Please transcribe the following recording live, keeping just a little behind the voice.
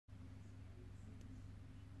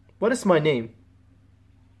What is my name?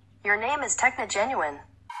 Your name is TechnoGenuine.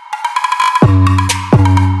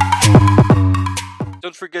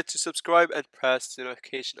 Don't forget to subscribe and press the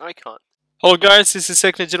notification icon. Hello guys, this is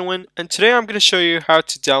TechnoGenuine, and today I'm going to show you how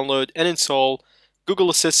to download and install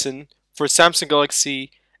Google Assistant for Samsung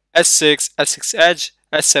Galaxy S6, S6 Edge,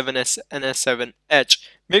 S7 and S7 Edge.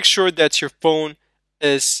 Make sure that your phone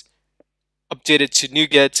is updated to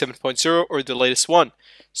NuGet 7.0 or the latest one.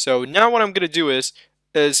 So now what I'm going to do is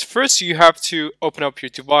first you have to open up your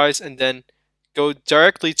device and then go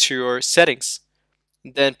directly to your settings.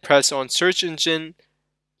 Then press on search engine,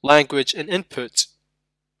 language and input.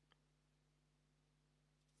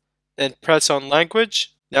 Then press on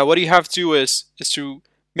language. Now what you have to do is to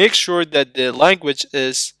make sure that the language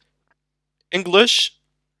is English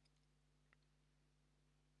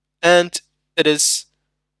and it is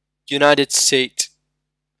United States.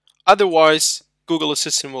 Otherwise, Google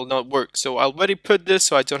Assistant will not work. So I already put this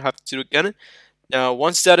so I don't have to do it again. Now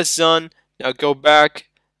once that is done, now go back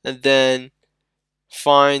and then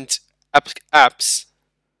find apps.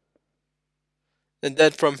 And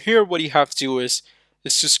then from here what you have to do is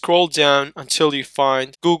to scroll down until you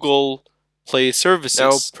find Google Play Services.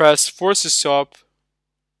 Now press force to stop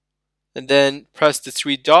and then press the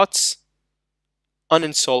three dots,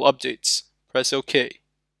 uninstall updates. Press OK.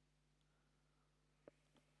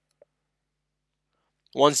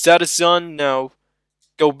 Once that is done, now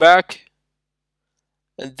go back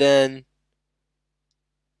and then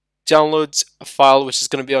download a file which is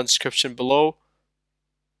going to be on the description below,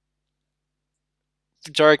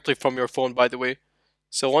 directly from your phone by the way.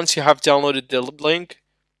 So once you have downloaded the link,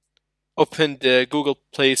 open the Google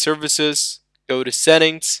Play Services, go to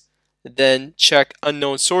settings, then check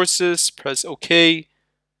unknown sources, press OK,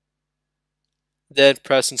 then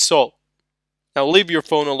press install. Now leave your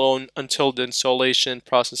phone alone until the installation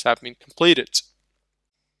process has been completed.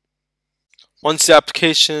 Once the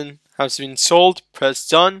application has been installed, press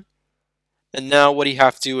done. And now what you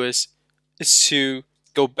have to do is to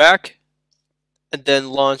go back and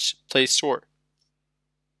then launch Play Store.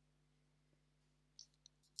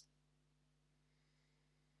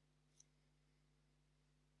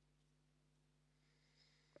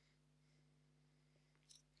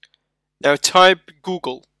 Now type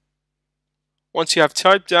Google. Once you have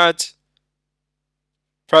typed that,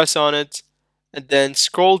 press on it and then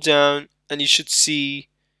scroll down and you should see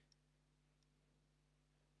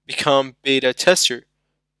Become Beta Tester.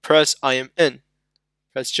 Press I am in.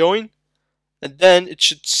 Press join and then it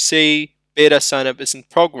should say beta signup is in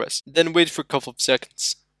progress. Then wait for a couple of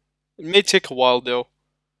seconds. It may take a while though.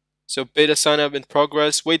 So beta signup in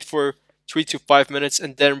progress, wait for 3 to 5 minutes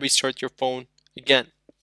and then restart your phone again.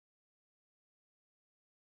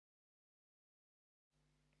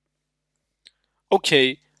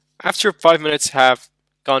 Okay, after 5 minutes have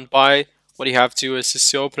gone by, what you have to do is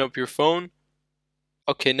to open up your phone.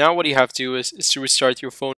 Okay, now what you have to do is to restart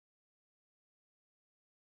your phone.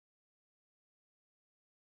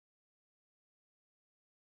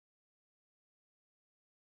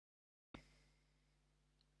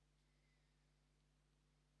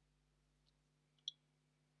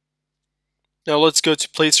 Now let's go to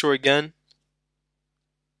Play Store again.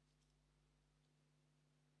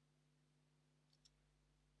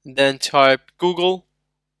 And then type Google.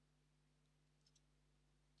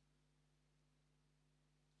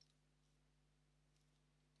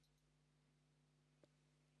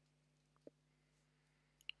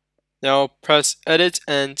 Now press edit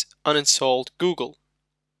and uninstall Google.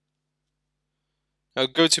 Now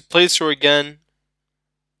go to Play Store again.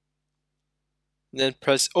 And then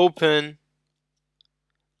press open.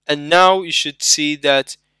 And now you should see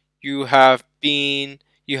that you are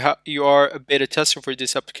a beta tester for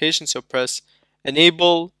this application. So press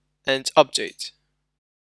enable and update.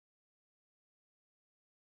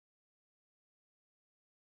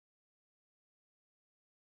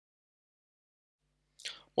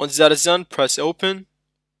 Once that is done, press open.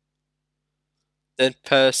 Then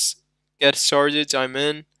press get started, I'm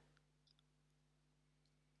in.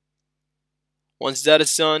 Once that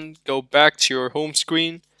is done, go back to your home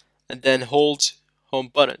screen and then hold home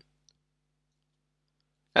button.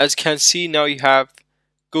 As you can see, now you have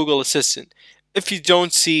Google Assistant. If you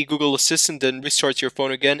don't see Google Assistant, then restart your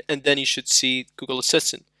phone again and then you should see Google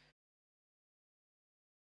Assistant.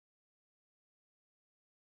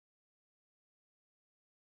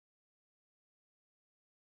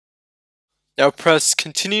 Now press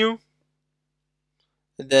continue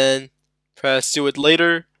and then press do it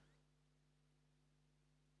later.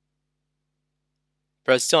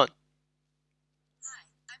 Press done. Hi,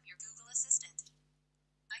 I'm your Google Assistant.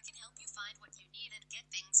 I can help you find what you need and get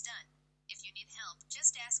things done. If you need help help,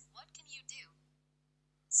 just ask what can you do.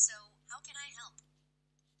 So, how can I help?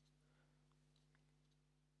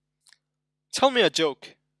 Tell me a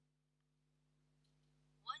joke.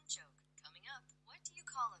 One joke coming up. What do you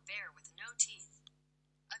call a bear with no teeth?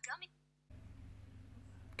 A gummy.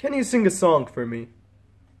 Can you sing a song for me?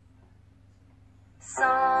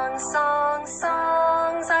 Songs, songs,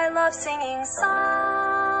 songs. I love singing songs.